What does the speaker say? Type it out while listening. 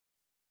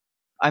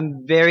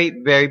I'm very,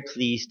 very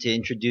pleased to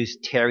introduce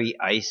Terry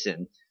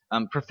Ison.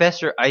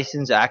 Professor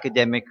Ison's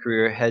academic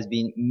career has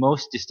been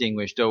most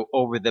distinguished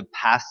over the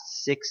past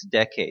 6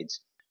 decades.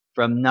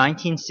 From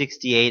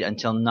 1968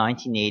 until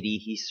 1980,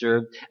 he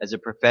served as a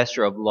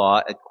professor of law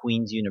at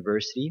Queen's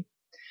University.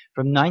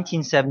 From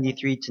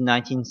 1973 to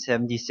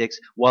 1976,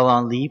 while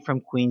on leave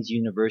from Queen's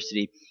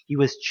University, he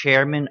was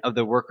chairman of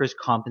the Workers'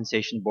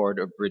 Compensation Board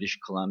of British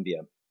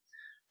Columbia.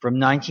 From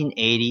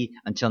 1980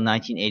 until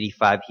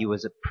 1985, he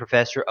was a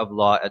professor of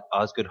law at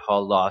Osgood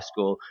Hall Law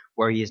School,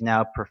 where he is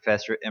now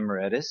professor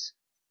emeritus.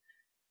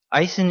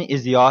 Ison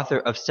is the author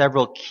of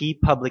several key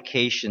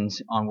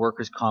publications on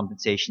workers'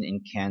 compensation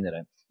in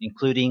Canada,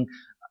 including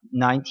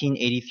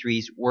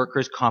 1983's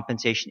Workers'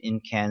 Compensation in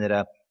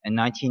Canada and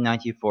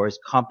 1994's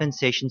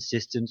Compensation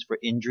Systems for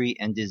Injury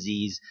and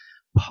Disease,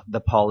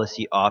 the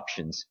Policy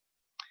Options.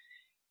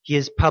 He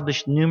has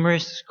published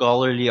numerous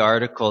scholarly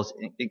articles,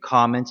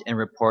 comments, and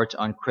reports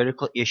on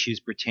critical issues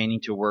pertaining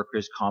to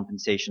workers'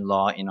 compensation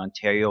law in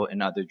Ontario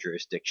and other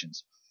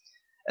jurisdictions.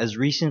 As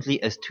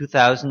recently as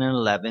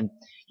 2011,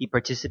 he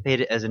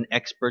participated as an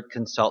expert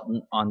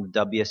consultant on the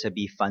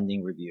WSIB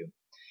funding review.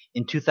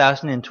 In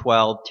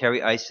 2012,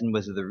 Terry Ison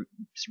was the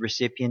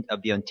recipient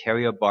of the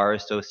Ontario Bar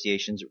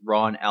Association's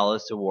Ron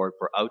Ellis Award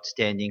for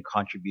Outstanding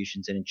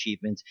Contributions and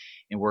Achievements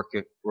in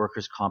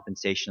Workers'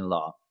 Compensation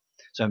Law.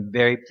 So I'm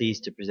very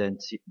pleased to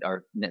present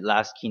our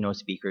last keynote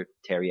speaker,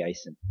 Terry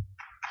Ison.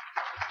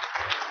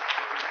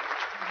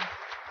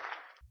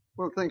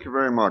 Well, thank you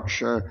very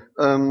much. I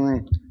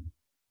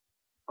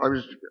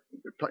was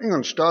planning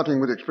on starting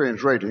with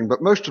experience rating,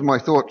 but most of my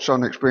thoughts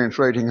on experience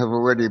rating have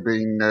already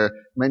been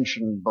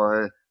mentioned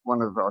by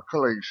one of our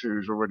colleagues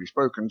who's already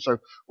spoken. So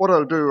what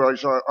I'll do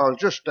is I'll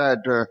just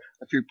add a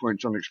few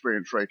points on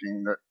experience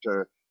rating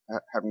that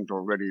haven't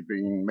already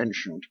been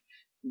mentioned.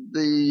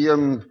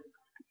 The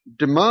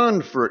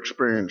demand for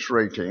experience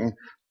rating,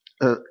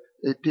 among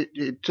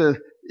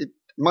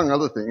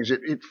other things,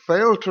 it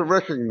failed to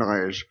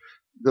recognize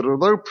that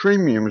although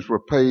premiums were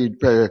paid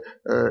to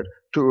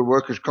a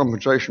workers'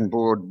 compensation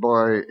board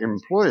by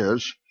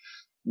employers,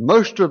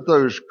 most of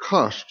those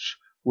costs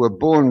were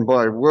borne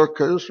by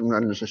workers,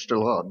 and they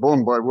still are,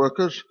 borne by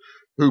workers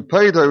who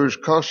pay those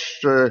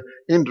costs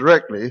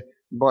indirectly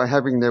by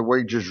having their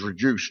wages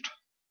reduced.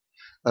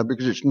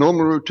 Because it's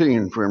normal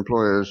routine for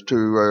employers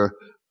to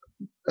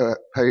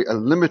pay a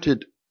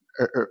limited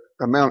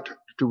amount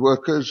to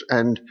workers,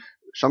 and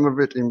some of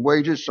it in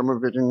wages, some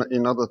of it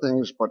in other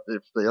things, but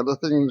if the other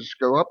things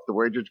go up, the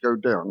wages go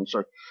down.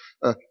 So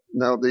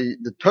now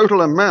the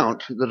total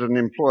amount that an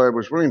employer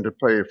was willing to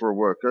pay for a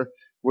worker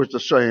was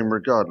the same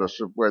regardless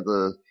of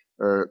whether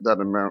that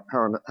amount,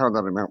 how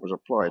that amount was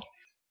applied.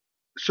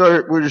 So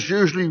it was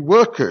usually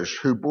workers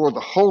who bore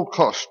the whole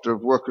cost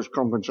of workers'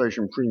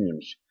 compensation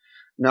premiums.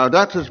 Now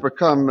that has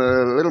become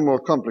a little more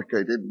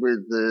complicated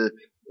with the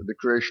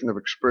creation of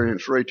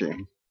experience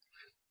rating.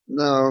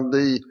 Now,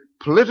 the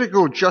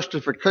political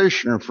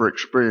justification for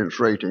experience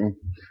rating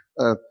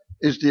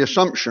is the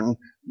assumption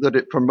that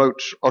it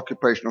promotes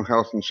occupational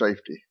health and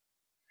safety.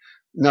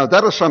 Now,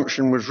 that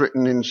assumption was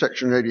written in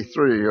Section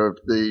 83 of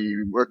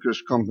the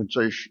Workers'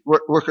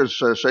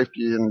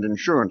 Safety and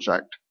Insurance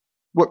Act.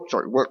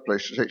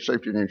 Workplace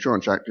Safety and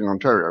Insurance Act in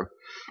Ontario.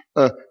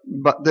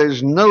 But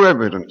there's no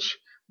evidence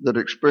that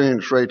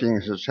experience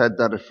rating has had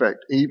that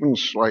effect, even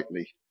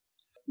slightly.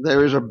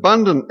 There is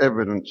abundant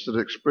evidence that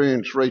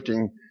experience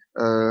rating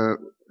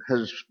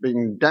has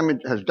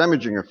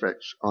damaging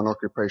effects on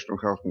occupational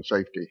health and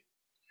safety.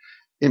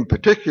 In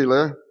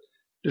particular,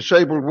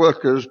 disabled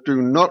workers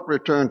do not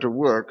return to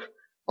work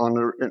on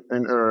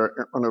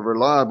a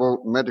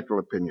reliable medical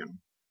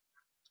opinion.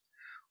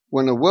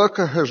 When a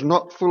worker has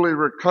not fully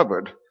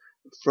recovered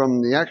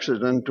from the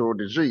accident or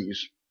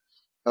disease,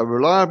 a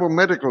reliable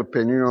medical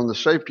opinion on the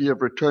safety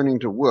of returning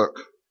to work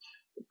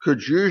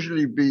could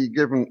usually be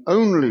given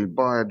only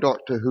by a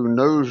doctor who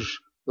knows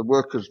the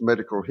worker's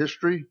medical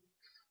history,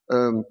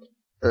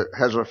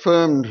 has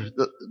affirmed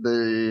that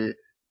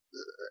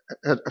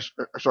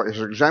has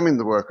examined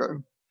the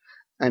worker,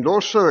 and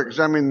also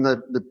examined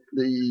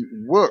the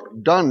work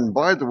done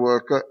by the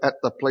worker at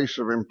the place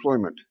of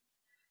employment.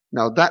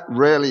 Now that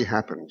rarely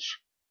happens.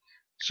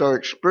 So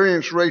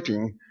experience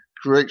rating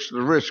creates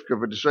the risk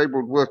of a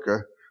disabled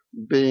worker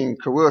being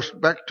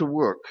coerced back to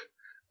work,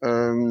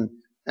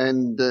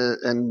 and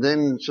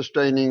then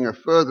sustaining a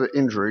further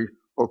injury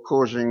or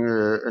causing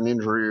an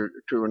injury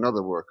to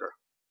another worker.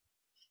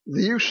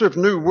 The use of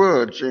new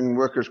words in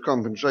workers'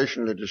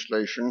 compensation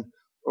legislation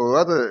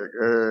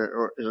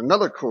is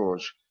another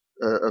cause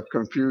of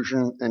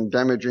confusion and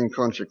damaging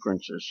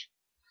consequences.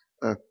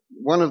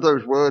 One of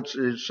those words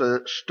is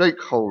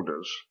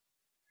stakeholders.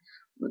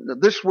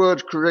 This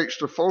word creates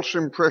the false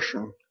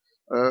impression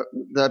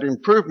that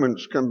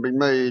improvements can be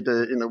made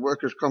in a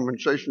workers'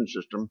 compensation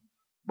system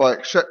by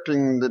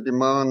accepting the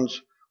demands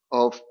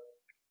of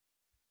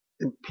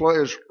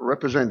employers'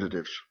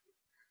 representatives.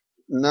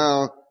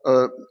 Now,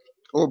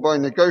 or by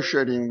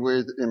negotiating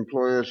with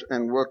employers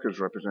and workers'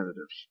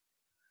 representatives.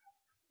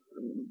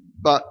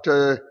 But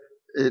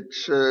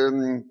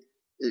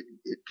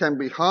it can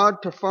be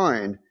hard to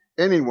find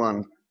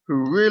anyone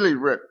who really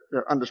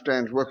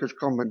understands workers'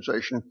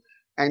 compensation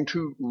and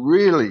who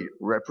really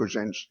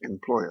represents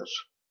employers.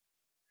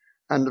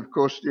 And of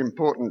course, the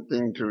important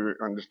thing to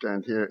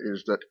understand here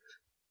is that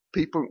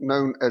people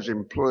known as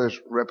employers'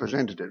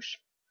 representatives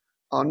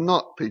are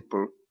not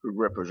people who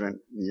represent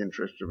the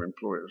interests of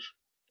employers.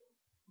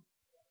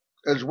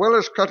 As well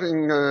as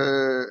cutting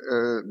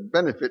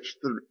benefits,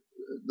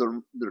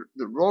 the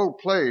role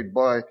played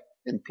by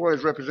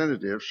employers'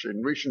 representatives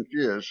in recent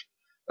years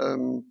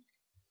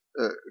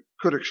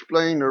could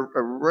explain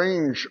a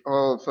range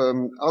of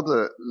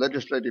other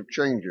legislative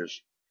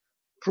changes.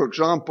 For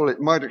example, it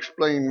might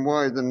explain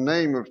why the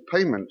name of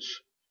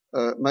payments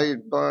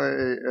made by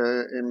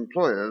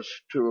employers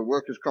to a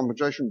workers'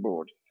 compensation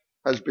board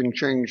has been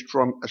changed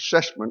from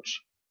assessments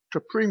to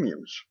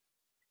premiums.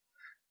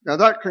 Now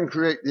that can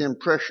create the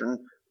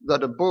impression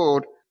that a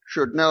board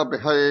should now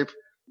behave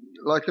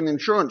like an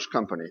insurance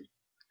company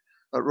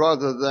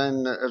rather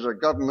than as a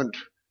government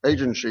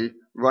agency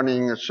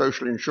running a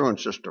social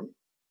insurance system.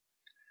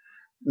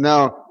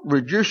 Now,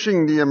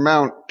 reducing the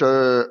amount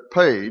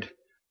paid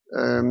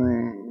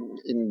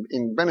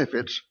in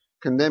benefits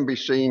can then be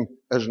seen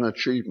as an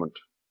achievement.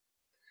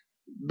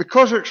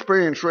 Because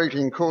experience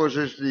rating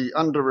causes the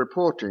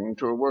underreporting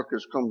to a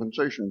workers'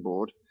 compensation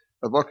board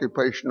of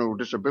occupational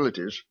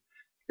disabilities,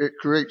 it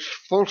creates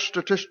false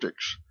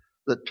statistics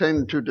that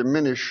tend to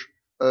diminish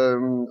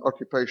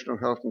occupational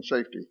health and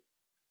safety.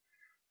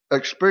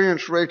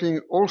 Experience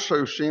rating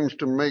also seems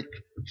to make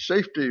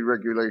safety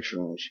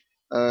regulations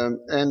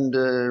and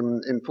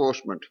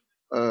enforcement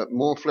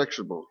more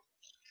flexible.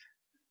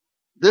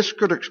 This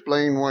could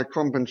explain why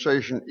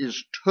compensation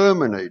is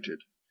terminated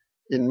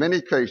in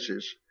many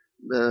cases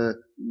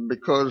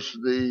because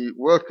the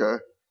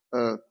worker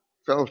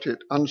felt it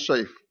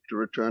unsafe to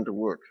return to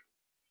work.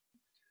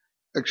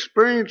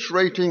 Experience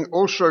rating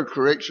also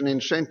creates an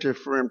incentive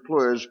for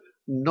employers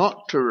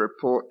not to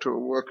report to a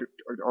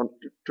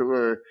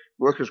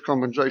workers'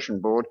 compensation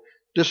board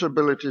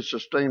disabilities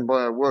sustained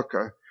by a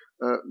worker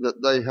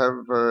that they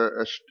have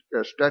a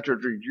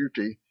statutory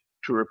duty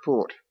to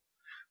report.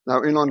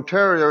 Now, in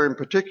Ontario in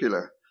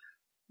particular,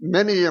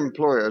 many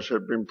employers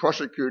have been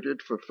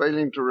prosecuted for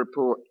failing to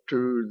report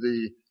to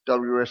the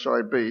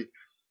WSIB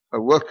a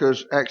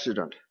worker's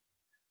accident.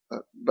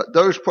 But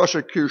those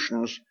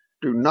prosecutions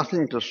do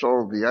nothing to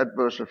solve the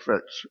adverse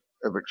effects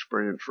of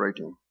experience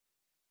rating.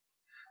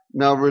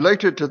 Now,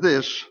 related to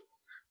this,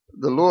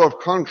 the law of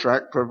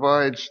contract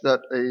provides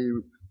that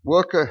a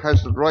worker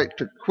has the right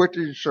to quit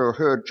his or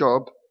her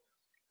job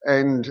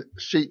and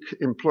seek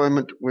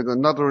employment with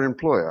another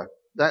employer.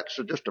 That's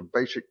just a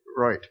basic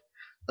right.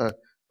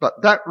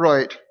 But that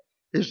right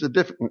is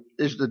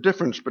the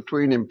difference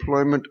between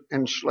employment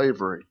and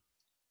slavery.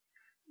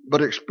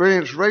 But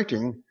experience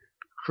rating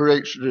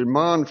creates a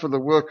demand for the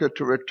worker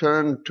to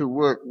return to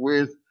work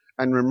with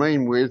and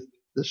remain with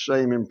the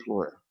same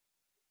employer,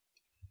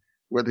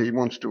 whether he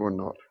wants to or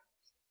not.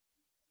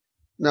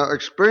 Now,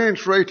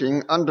 experience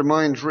rating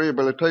undermines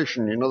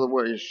rehabilitation in other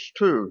ways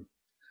too.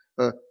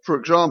 For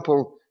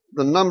example,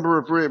 the number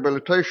of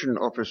rehabilitation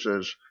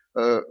officers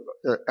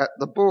at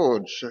the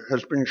boards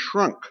has been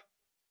shrunk.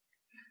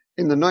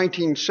 In the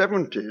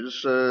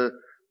 1970s,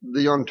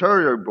 the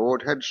Ontario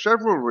board had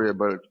several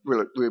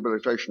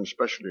rehabilitation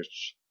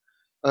specialists.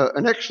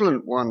 An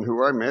excellent one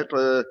who I met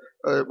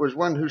was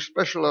one who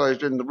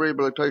specialized in the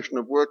rehabilitation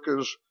of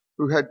workers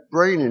who had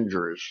brain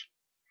injuries.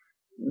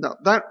 Now,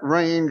 that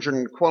range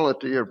and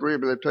quality of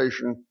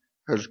rehabilitation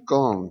has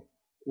gone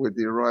with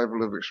the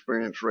arrival of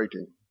experience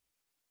rating.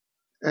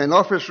 An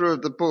officer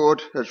of the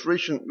board has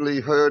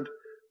recently been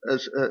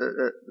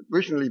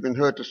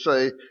heard to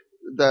say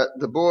that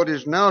the board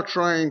is now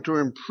trying to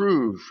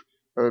improve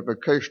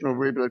vocational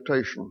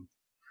rehabilitation,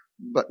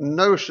 but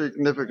no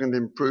significant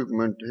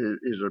improvement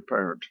is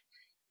apparent.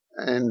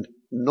 And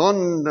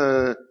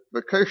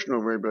non-vocational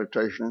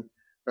rehabilitation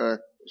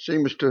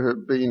seems to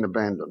have been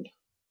abandoned,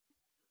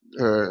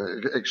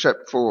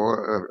 except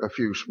for a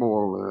few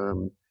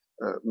small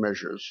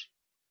measures.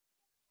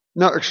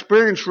 Now,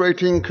 experience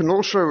rating can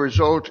also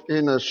result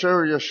in a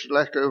serious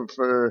lack of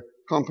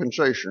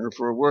compensation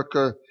for a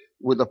worker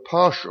with a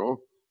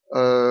partial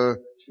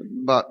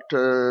but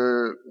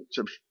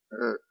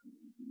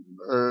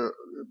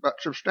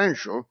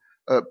substantial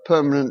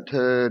permanent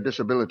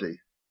disability.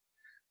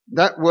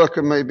 That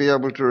worker may be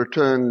able to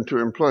return to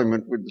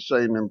employment with the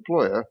same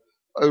employer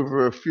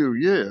over a few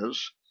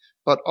years,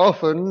 but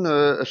often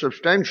a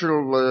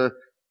substantial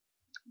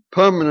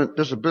permanent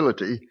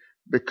disability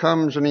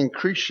becomes an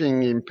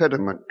increasing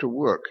impediment to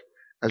work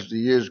as the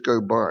years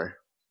go by.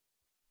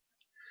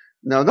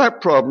 Now,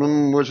 that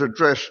problem was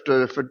addressed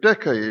for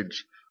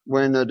decades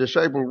when a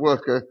disabled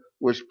worker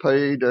was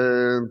paid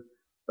a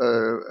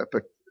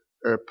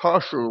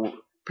partial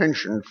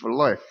pension for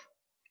life,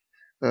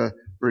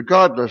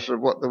 regardless of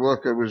what the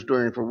worker was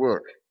doing for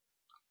work.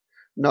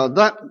 Now,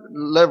 that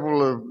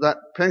level of that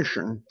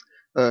pension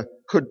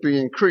could be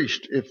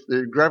increased if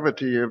the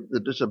gravity of the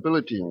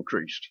disability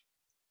increased.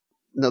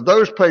 Now,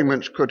 those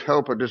payments could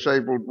help a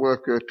disabled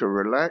worker to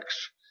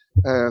relax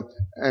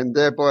and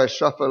thereby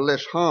suffer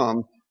less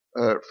harm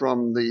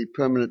from the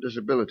permanent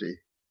disability.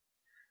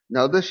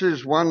 Now, this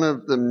is one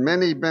of the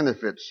many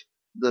benefits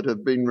that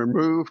have been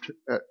removed,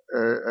 at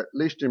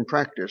least in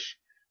practice,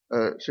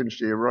 since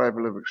the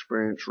arrival of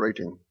experience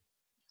rating.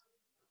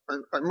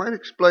 I might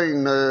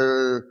explain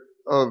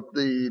of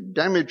the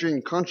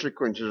damaging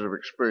consequences of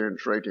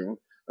experience rating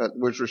that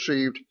was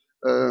received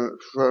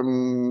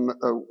from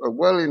a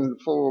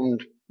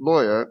well-informed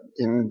lawyer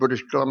in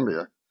British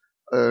Columbia,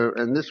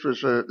 and this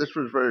was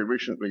very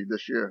recently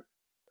this year.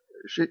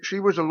 She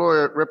was a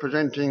lawyer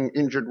representing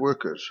injured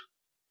workers,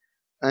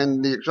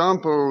 and the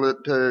example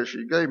that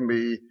she gave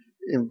me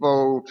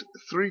involved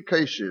 3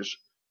 cases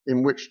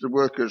in which the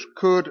workers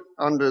could,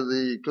 under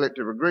the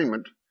collective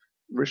agreement,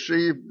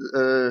 receive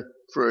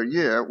for a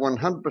year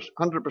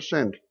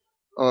 100%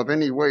 of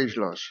any wage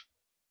loss.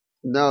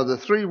 Now, the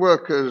 3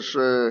 workers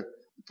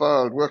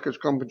filed workers'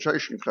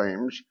 compensation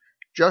claims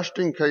just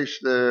in case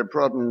their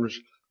problems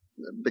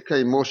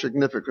became more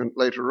significant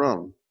later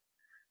on.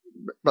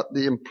 But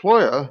the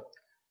employer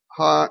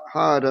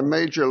hired a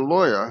major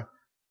law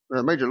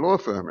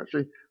firm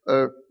actually,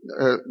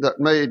 that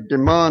made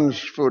demands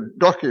for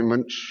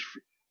documents.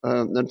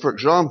 And for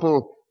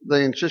example,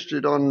 they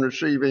insisted on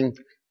receiving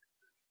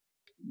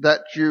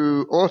that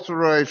you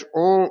authorize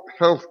all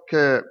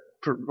healthcare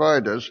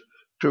providers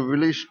to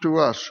release to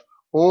us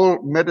all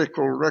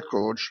medical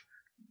records,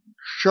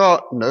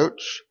 chart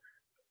notes,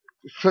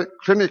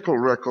 clinical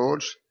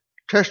records,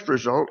 test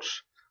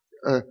results,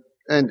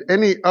 and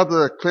any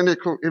other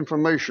clinical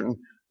information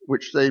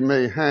which they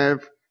may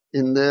have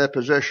in their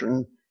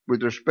possession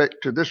with respect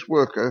to this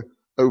worker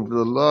over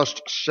the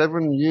last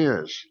 7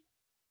 years.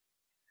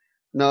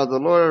 Now, the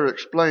lawyer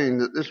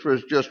explained that this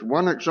was just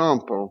one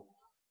example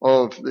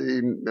of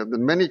the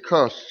many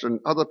costs and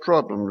other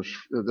problems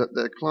that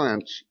their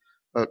clients,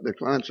 the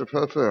clients of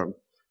her firm,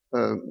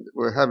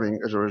 were having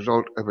as a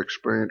result of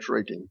experience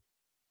rating.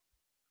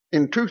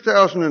 In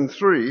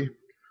 2003,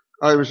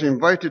 I was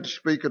invited to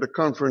speak at a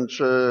conference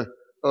of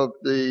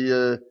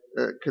the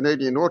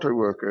Canadian auto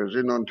workers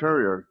in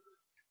Ontario.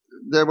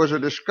 There was a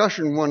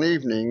discussion one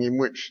evening in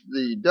which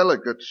the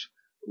delegates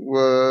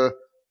were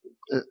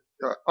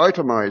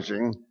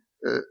itemizing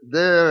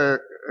their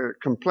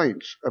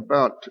complaints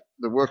about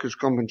the workers'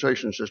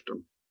 compensation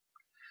system.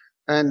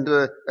 And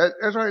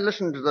as I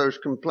listened to those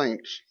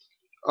complaints,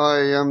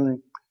 I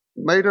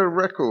made a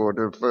record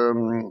of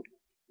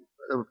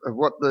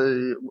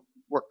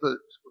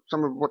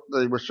some of what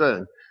they were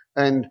saying.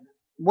 And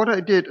what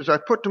I did is I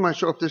put to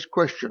myself this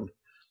question: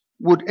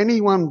 would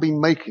anyone be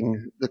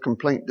making the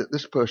complaint that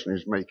this person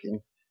is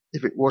making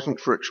if it wasn't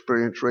for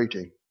experience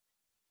rating?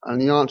 And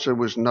the answer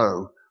was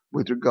no,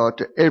 with regard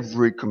to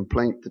every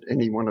complaint that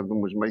any one of them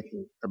was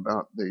making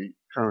about the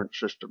current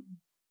system.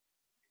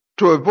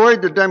 To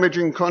avoid the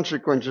damaging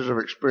consequences of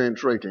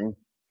experience rating,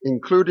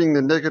 including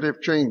the negative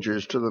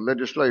changes to the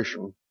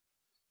legislation,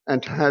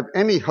 and to have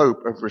any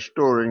hope of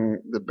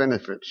restoring the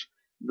benefits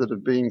that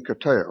have been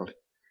curtailed,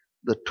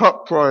 the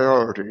top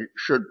priority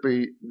should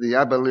be the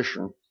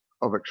abolition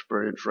of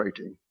experience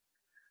rating.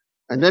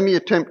 And any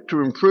attempt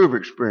to improve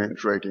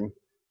experience rating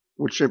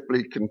would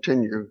simply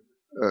continue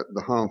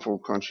the harmful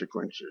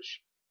consequences.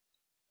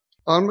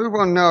 I'll move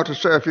on now to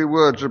say a few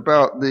words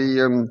about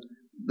the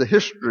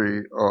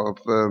history of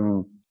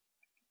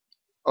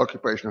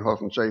occupational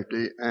health and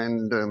safety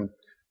and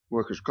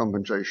workers'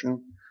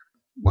 compensation.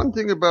 One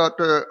thing about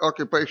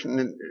occupational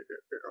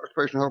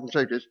health and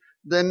safety is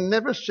there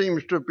never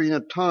seems to have been a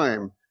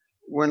time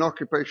when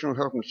occupational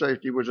health and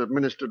safety was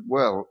administered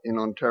well in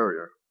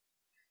Ontario.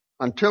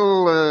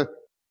 Until,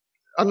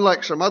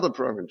 unlike some other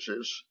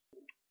provinces,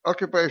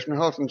 occupational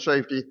health and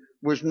safety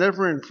was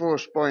never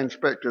enforced by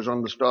inspectors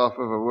on the staff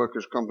of a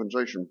workers'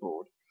 compensation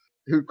board,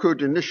 who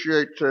could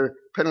initiate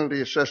penalty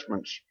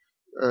assessments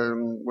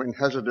when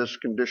hazardous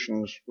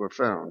conditions were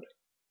found.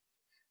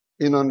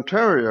 In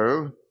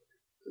Ontario,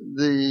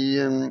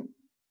 the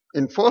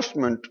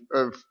enforcement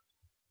of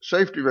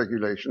safety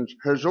regulations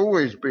has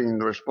always been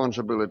the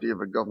responsibility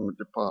of a government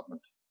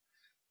department.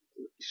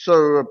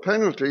 So a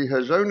penalty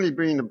has only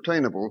been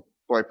obtainable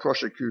by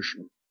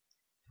prosecution.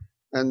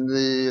 And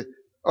the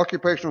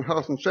Occupational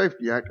Health and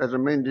Safety Act, as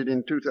amended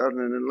in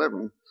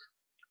 2011,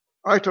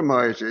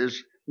 itemizes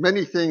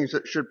many things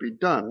that should be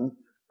done,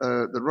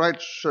 the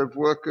rights of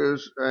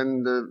workers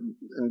and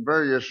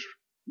various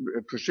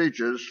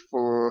procedures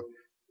for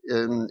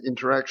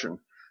interaction.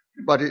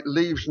 But it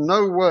leaves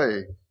no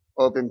way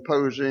of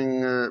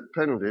imposing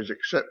penalties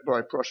except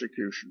by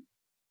prosecution.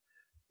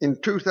 In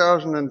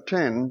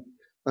 2010,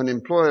 an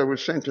employer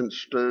was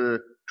sentenced to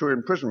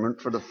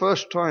imprisonment for the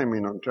first time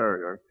in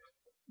Ontario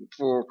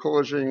for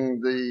causing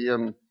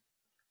the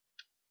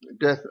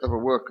death of a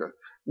worker.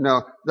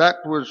 Now,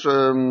 that was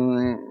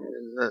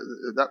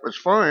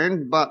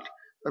fine, but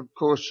of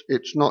course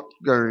it's not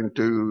going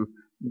to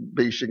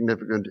be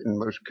significant in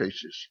most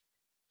cases.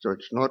 So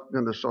it's not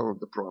going to solve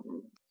the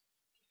problem.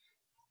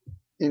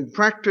 In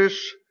practice,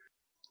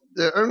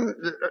 the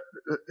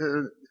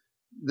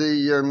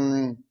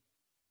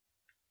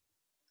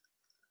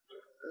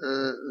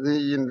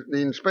the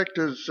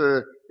inspectors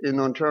in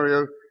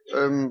Ontario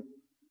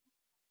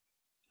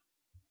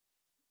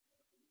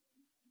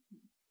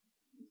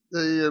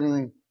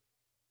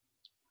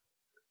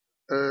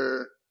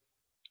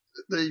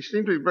they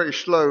seem to be very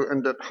slow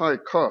and at high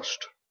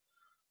cost.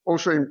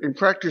 Also, in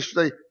practice,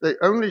 they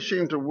only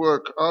seem to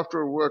work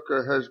after a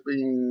worker has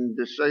been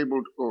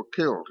disabled or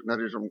killed, and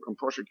that is, I'm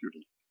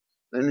prosecuting.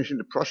 They only seem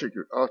to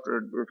prosecute after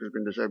a worker has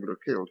been disabled or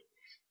killed.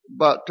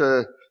 But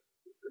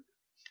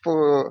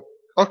for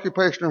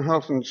occupational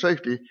health and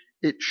safety,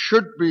 it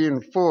should be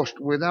enforced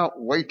without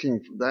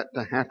waiting for that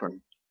to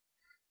happen.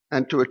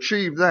 And to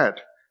achieve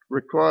that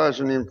requires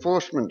an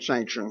enforcement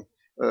sanction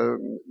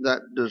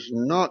that does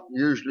not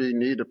usually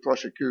need a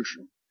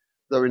prosecution,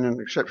 though in an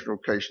exceptional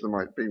case there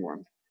might be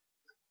one.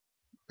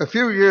 A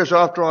few years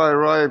after I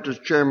arrived as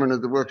chairman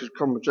of the Workers'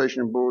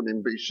 Compensation Board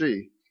in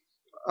BC,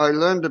 I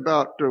learned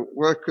about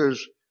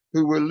workers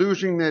who were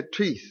losing their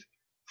teeth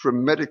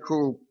from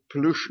chemical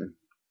pollution,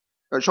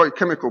 from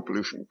chemical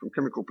pollution.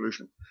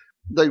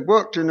 They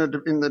worked in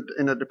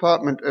a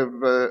department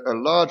of a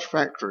large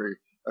factory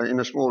in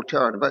a small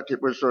town. In fact,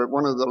 it was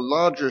one of the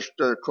largest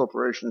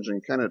corporations in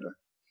Canada.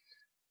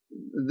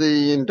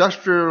 The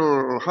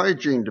industrial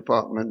hygiene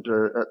department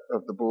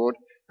of the board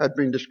had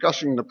been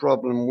discussing the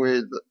problem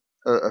with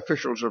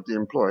officials of the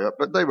employer,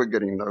 but they were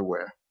getting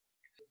nowhere.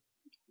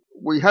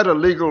 We had a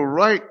legal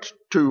right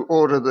to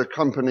order the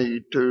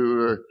company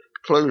to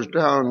close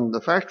down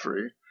the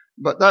factory,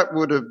 but that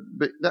would have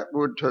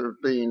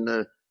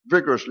been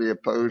vigorously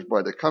opposed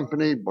by the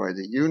company, by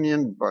the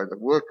union, by the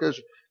workers,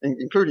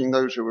 including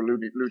those who were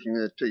losing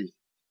their teeth.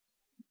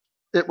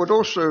 It would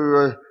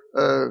also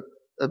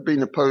have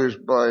been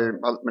opposed by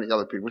many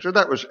other people, so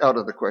that was out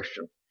of the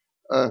question.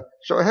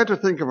 So I had to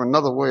think of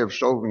another way of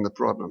solving the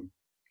problem.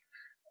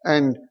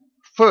 And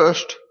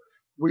first,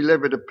 we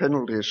levied a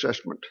penalty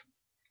assessment.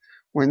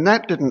 When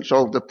that didn't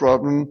solve the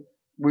problem,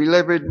 we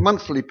levied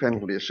monthly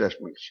penalty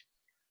assessments.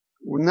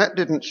 When that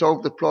didn't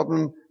solve the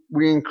problem,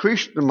 we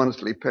increased the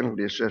monthly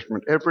penalty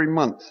assessment every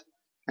month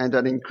and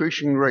at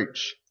increasing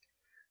rates.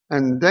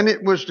 And then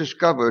it was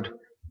discovered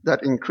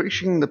that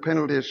increasing the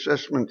penalty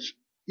assessments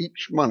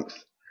each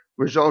month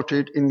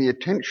resulted in the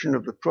attention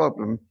of the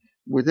problem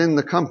within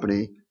the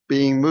company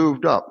being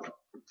moved up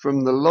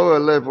from the lower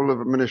level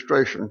of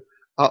administration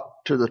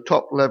up to the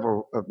top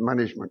level of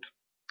management.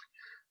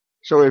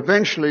 So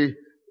eventually,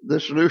 the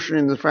solution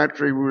in the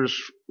factory was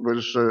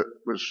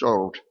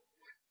solved.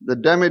 The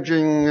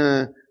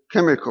damaging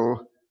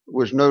chemical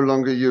was no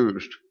longer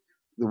used.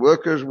 The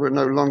workers were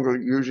no longer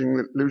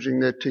losing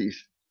their teeth,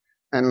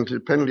 and the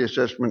penalty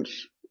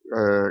assessments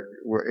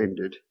were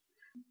ended.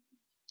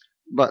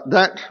 But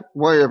that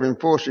way of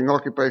enforcing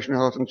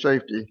occupational health and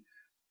safety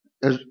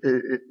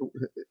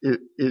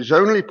is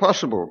only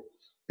possible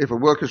if a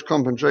workers'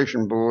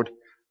 compensation board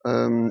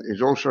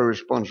is also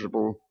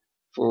responsible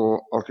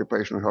for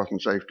occupational health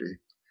and safety.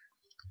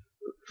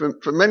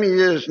 For many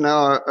years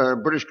now,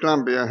 British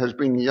Columbia has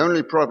been the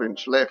only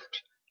province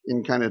left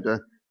in Canada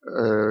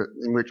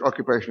in which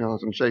occupational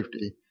health and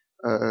safety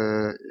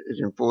is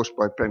enforced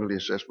by penalty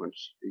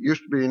assessments. It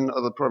used to be in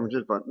other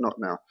provinces, but not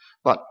now.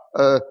 But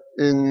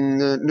in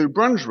New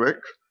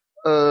Brunswick,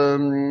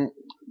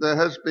 there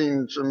has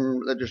been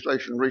some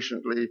legislation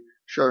recently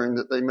showing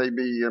that they may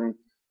be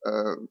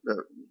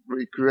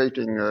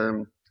recreating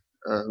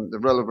the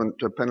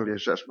relevant penalty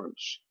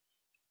assessments.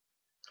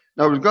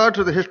 Now, with regard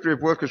to the history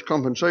of workers'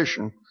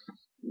 compensation,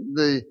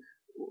 the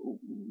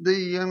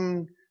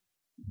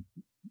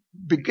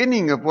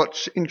beginning of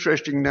what's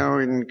interesting now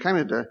in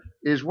Canada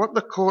is what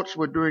the courts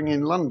were doing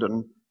in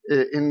London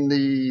in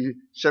the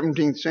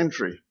 17th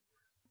century.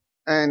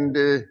 And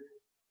it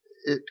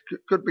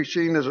could be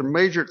seen as a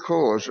major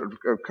cause of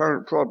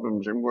current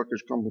problems in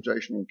workers'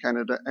 compensation in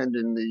Canada and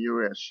in the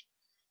US.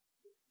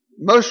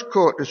 Most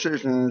court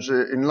decisions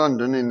in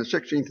London in the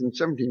 16th and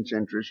 17th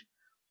centuries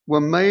were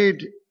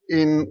made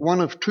in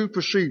one of two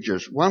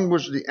procedures. One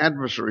was the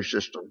adversary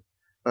system.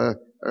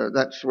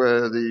 That's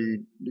where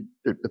the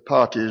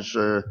parties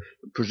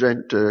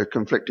present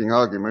conflicting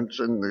arguments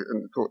and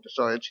the court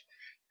decides.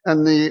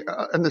 And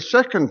the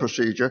second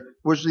procedure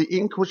was the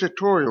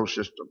inquisitorial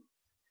system.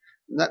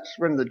 And that's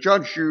when the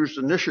judge used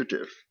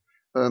initiative.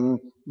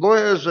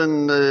 Lawyers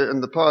and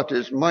the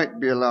parties might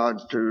be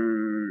allowed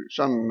to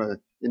some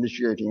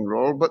initiating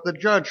role, but the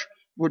judge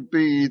would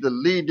be the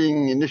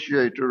leading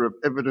initiator of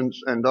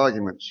evidence and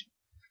arguments.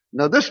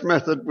 Now, this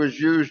method was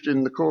used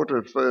in the Court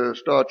of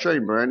Star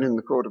Chamber and in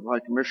the Court of High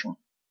Commission.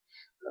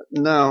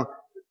 Now,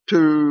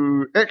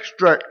 to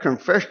extract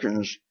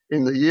confessions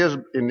in the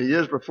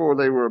years before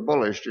they were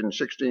abolished in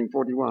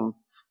 1641,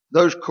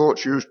 those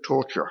courts used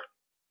torture.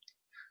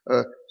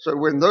 So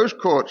when those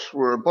courts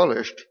were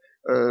abolished,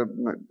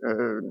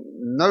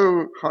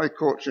 no high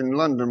courts in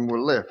London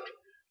were left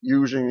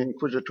using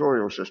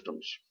inquisitorial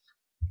systems.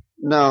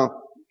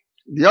 Now,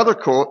 the other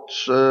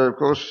courts, of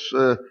course,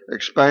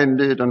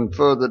 expanded and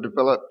further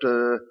developed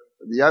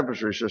the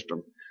adversary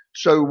system.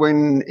 So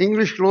when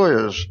English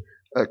lawyers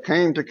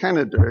came to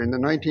Canada in the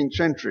 19th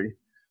century,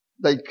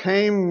 they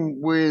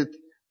came with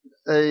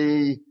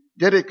a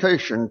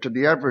dedication to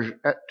the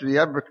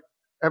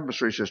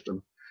adversary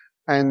system,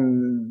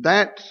 and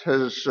that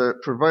has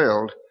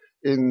prevailed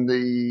in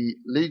the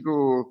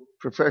legal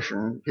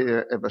profession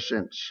here ever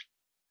since.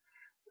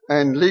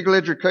 And legal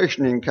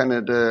education in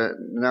Canada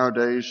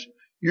nowadays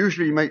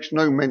usually makes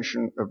no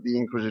mention of the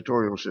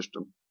inquisitorial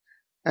system,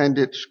 and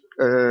it's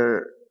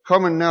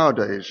common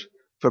nowadays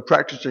for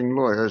practicing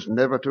lawyers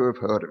never to have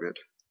heard of it.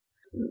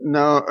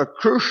 Now, a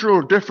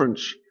crucial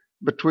difference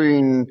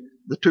between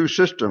the two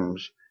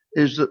systems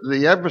is that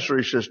the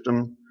adversary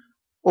system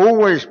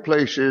always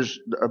places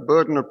a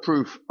burden of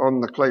proof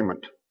on the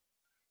claimant.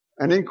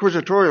 An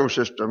inquisitorial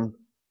system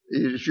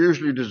is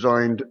usually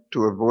designed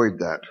to avoid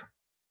that.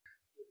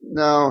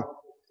 Now,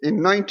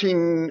 in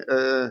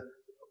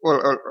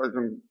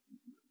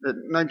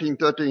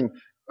 1913,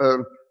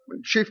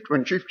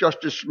 when Chief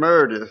Justice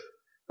Meredith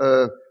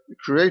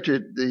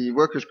created the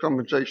workers'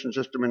 compensation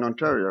system in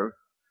Ontario,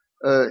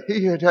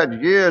 he had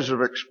had years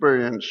of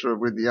experience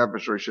with the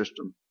adversary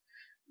system.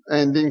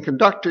 And in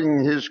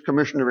conducting his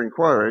commission of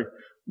inquiry,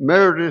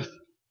 Meredith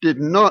did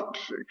not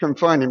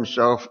confine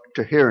himself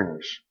to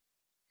hearings.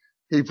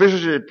 He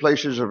visited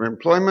places of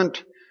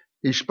employment,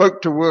 he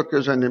spoke to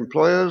workers and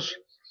employers,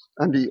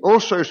 and he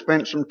also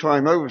spent some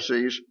time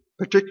overseas,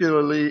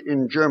 particularly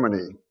in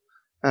Germany.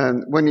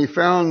 And when he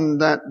found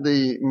that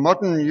the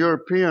modern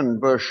European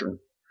version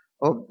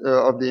of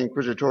the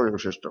inquisitorial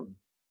system.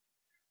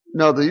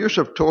 Now, the use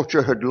of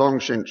torture had long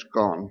since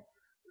gone,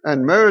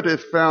 and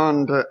Meredith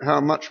found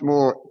how much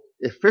more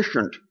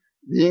efficient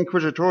the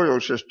inquisitorial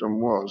system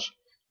was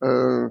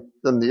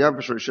than the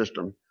adversary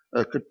system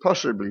could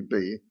possibly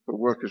be for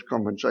workers'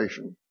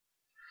 compensation.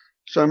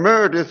 So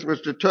Meredith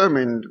was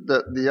determined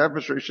that the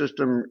adversary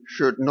system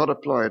should not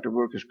apply to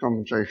workers'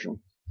 compensation.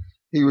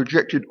 He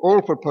rejected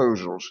all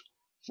proposals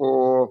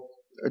for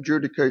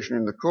adjudication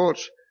in the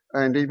courts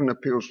and even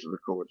appeals to the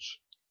courts.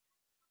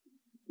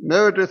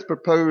 Meredith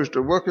proposed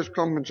a workers'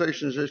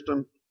 compensation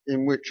system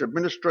in which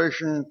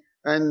administration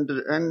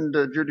and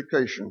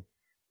adjudication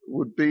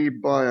would be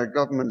by a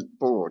government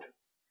board.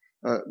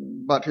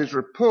 But his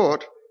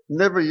report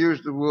never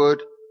used the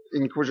word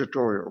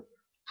inquisitorial,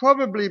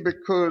 probably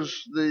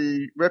because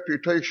the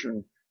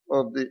reputation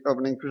of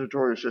an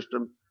inquisitorial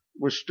system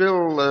was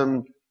still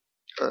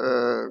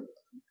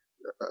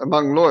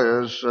among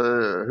lawyers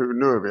who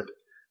knew of it.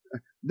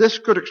 This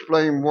could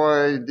explain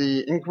why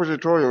the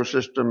inquisitorial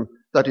system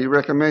that he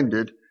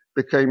recommended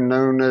became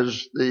known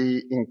as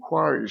the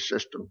inquiry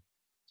system.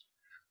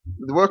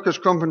 The Workers'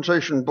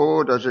 Compensation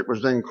Board, as it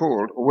was then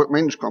called, or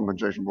Workmen's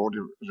Compensation Board,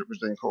 as it was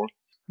then called,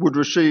 would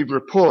receive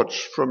reports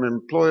from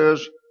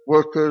employers,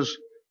 workers,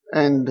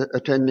 and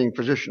attending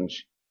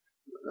physicians.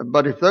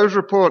 But if those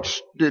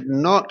reports did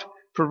not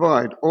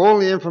provide all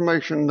the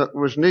information that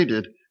was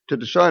needed to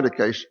decide a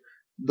case,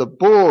 the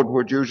board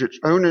would use its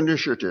own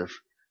initiative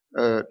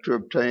to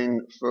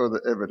obtain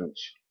further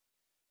evidence.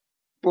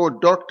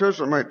 Board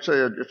doctors, I might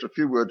say just a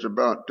few words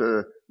about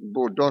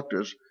board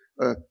doctors.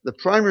 The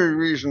primary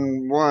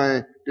reason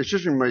why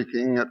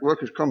decision-making at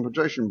workers'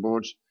 compensation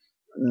boards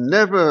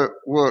never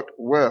worked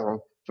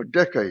well for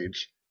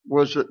decades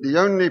was that the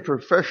only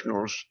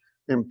professionals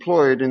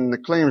employed in the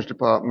claims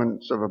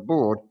departments of a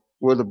board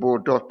were the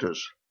board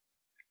doctors.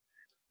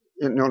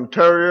 In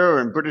Ontario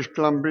and British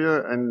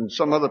Columbia and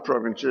some other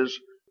provinces,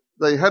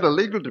 they had a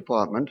legal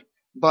department,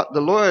 but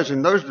the lawyers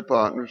in those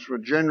departments were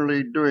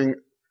generally doing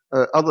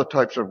other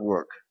types of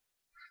work.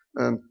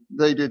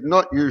 They did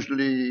not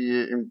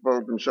usually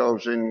involve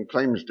themselves in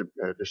claims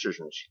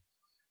decisions.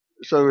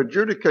 So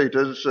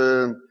adjudicators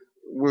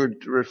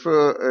would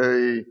refer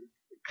a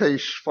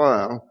case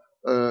file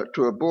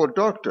to a board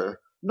doctor,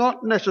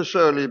 not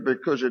necessarily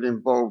because it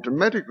involved a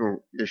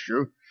medical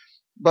issue,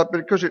 but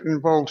because it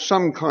involved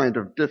some kind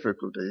of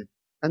difficulty,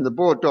 and the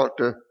board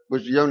doctor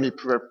was the only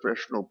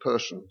professional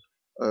person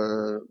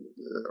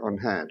on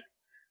hand.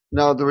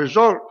 Now, the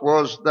result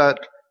was that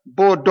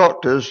board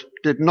doctors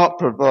did not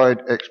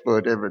provide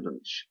expert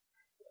evidence,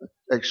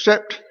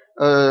 except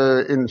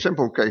in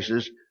simple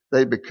cases,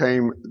 they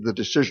became the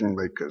decision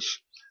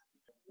makers.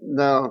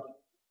 Now,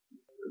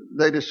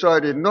 they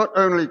decided not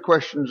only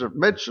questions of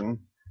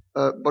medicine,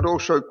 but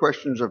also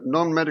questions of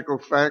non-medical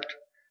fact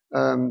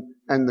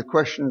and the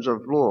questions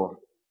of law.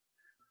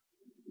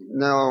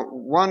 Now,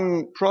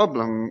 one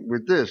problem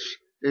with this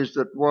is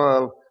that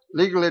while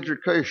legal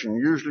education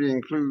usually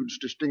includes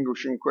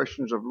distinguishing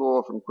questions of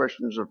law from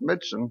questions of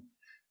medicine,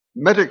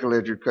 medical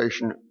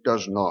education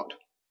does not.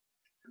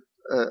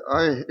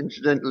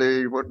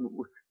 Incidentally,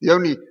 the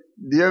only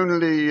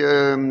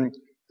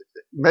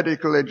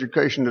medical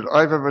education that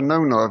I've ever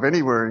known of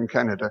anywhere in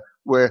Canada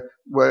where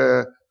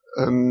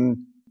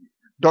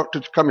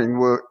doctors coming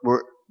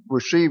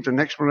received an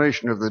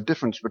explanation of the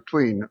difference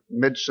between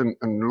medicine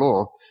and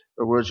law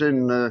was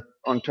in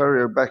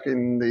Ontario back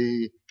in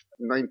the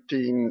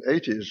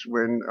 1980s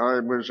when I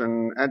was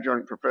an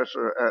adjunct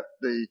professor at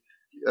the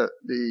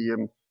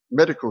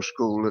medical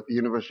school at the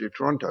University of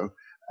Toronto,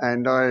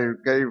 and I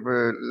gave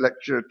a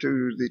lecture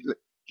to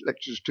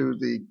lectures to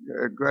the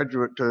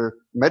graduate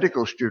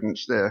medical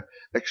students there,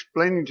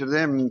 explaining to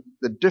them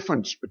the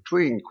difference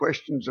between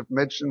questions of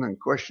medicine and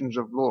questions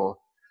of law.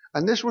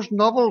 And this was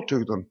novel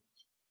to them.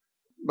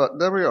 But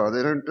there we are.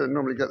 They don't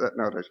normally get that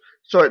nowadays.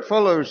 So it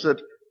follows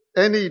that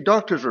any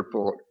doctor's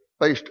report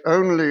based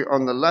only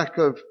on the lack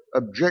of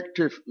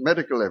objective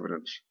medical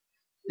evidence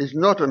is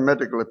not a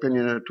medical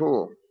opinion at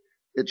all.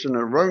 It's an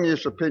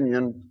erroneous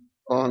opinion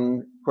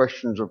on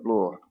questions of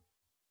law.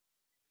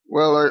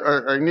 Well,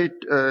 I'll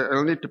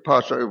need to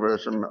pass over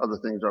some other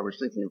things I was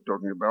thinking of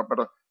talking about,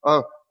 but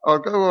I'll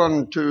go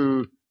on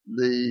to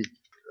the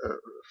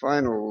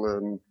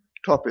final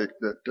topic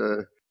that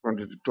I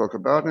wanted to talk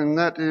about, and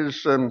that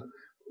is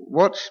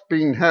what's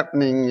been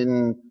happening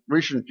in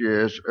recent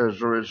years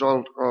as a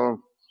result of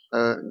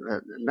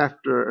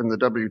NAFTA and the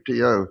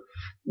WTO.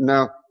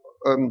 Now,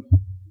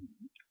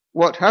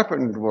 what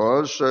happened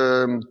was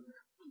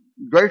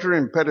greater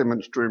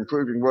impediments to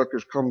improving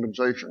workers'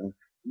 compensation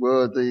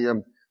were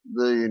the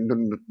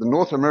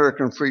North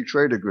American Free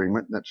Trade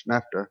Agreement, that's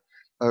NAFTA,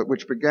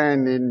 which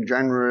began in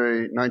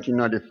January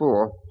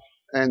 1994,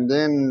 and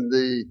then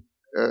the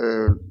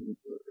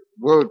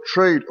World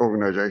Trade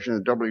Organization,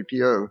 the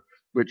WTO,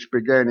 which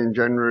began in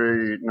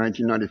January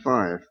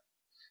 1995.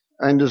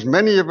 And as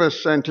many of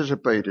us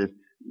anticipated,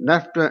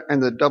 NAFTA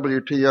and the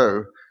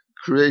WTO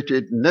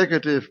created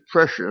negative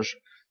pressures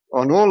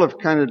on all of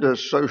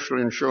Canada's social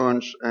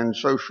insurance and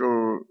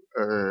social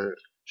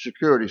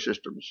security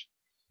systems.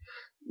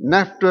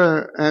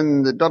 NAFTA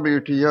and the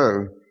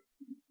WTO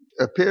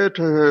appear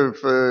to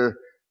have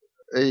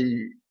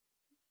a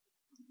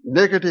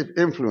negative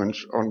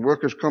influence on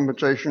workers'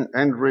 compensation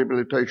and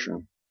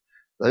rehabilitation.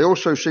 They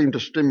also seem to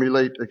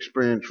stimulate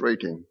experience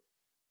rating.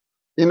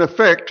 In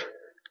effect,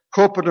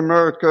 corporate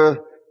America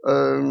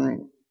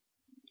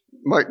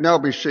might now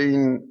be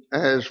seen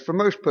as, for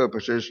most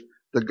purposes,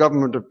 the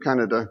government of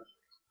Canada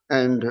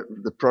and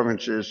the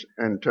provinces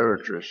and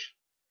territories.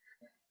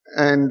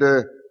 And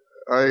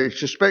I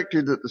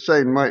suspected that the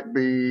same might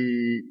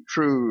be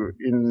true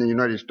in the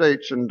United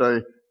States, and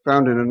I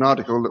found in an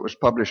article that was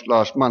published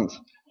last month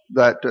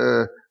that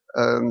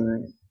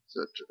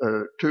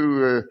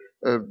two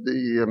of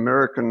the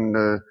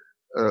American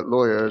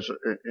lawyers,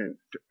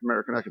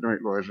 American academic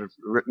lawyers, have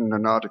written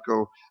an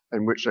article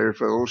in which they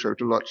refer also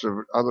to lots of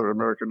other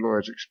American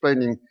lawyers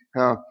explaining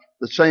how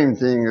the same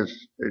thing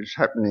is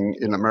happening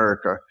in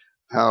America,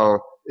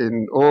 how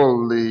in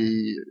all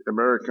the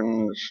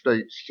American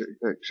states,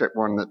 except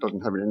one that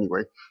doesn't have it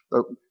anyway,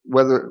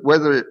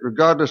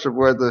 regardless of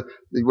whether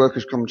the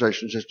workers'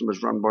 compensation system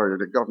is run by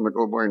the government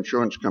or by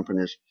insurance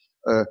companies,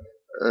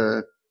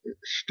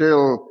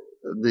 still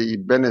the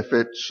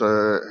benefits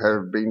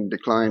have been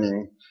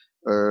declining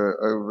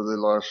over the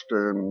last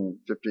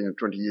 15 or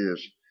 20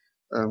 years.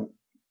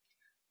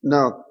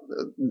 Now,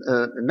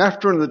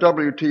 NAFTA and the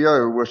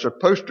WTO were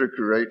supposed to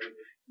create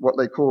what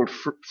they called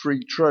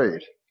free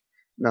trade.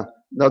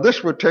 Now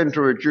this would tend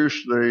to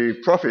reduce the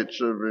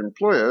profits of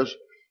employers.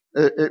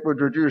 It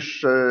would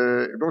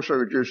also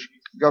reduce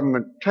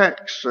government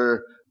tax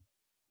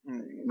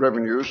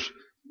revenues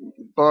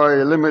by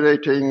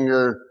eliminating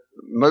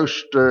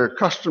most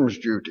customs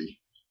duty.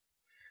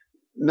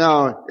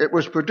 Now, it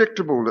was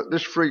predictable that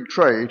this free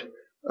trade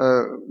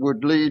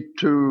would lead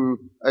to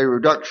a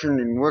reduction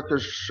in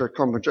workers'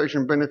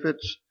 compensation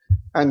benefits,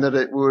 and that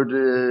it would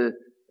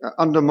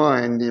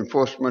undermine the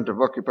enforcement of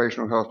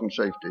occupational health and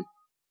safety.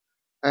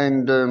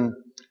 And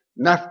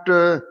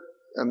NAFTA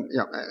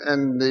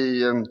and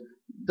the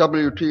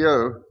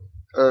WTO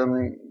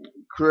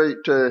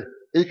create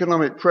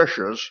economic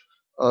pressures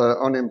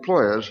on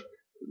employers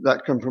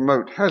that can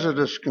promote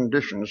hazardous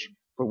conditions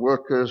for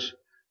workers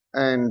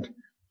and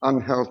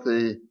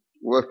unhealthy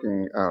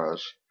working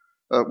hours.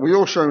 We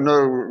also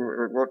know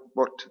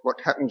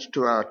what happens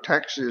to our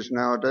taxes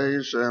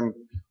nowadays.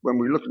 When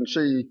we look and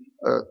see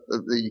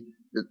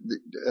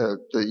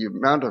the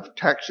amount of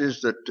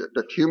taxes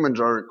that humans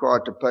are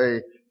required to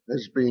pay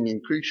has been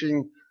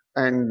increasing,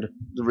 and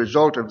the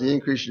result of the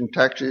increase in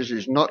taxes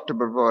is not to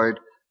provide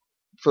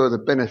further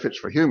benefits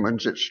for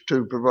humans, it's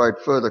to provide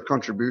further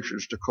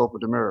contributions to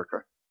corporate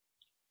America.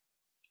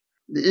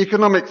 The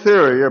economic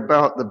theory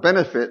about the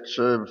benefits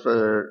of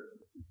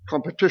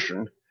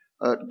competition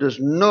does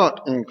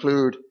not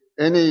include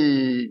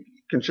any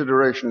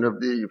consideration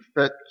of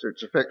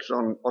its effects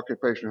on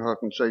occupational health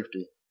and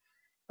safety.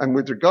 And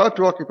with regard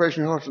to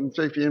occupational health and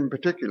safety in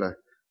particular,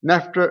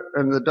 NAFTA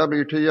and the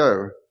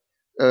WTO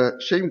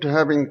seem to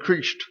have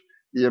increased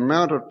the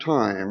amount of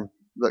time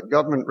that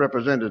government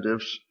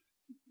representatives,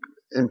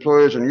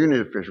 employers and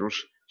union officials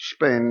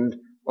spend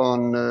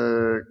on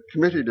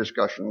committee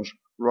discussions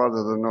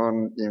rather than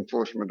on the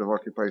enforcement of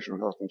occupational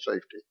health and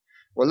safety.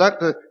 Well, that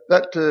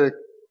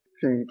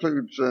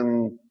concludes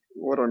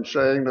what I'm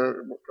saying.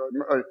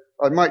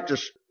 I might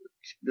just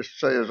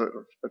say as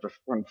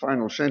one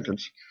final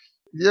sentence,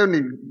 the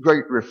only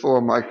great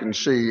reform I can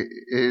see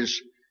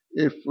is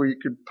if we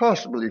could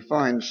possibly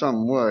find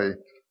some way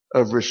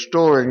of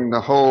restoring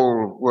the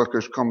whole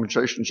workers'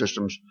 compensation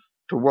systems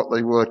to what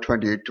they were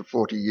 20 to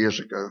 40 years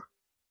ago.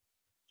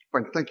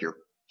 Fine, thank you.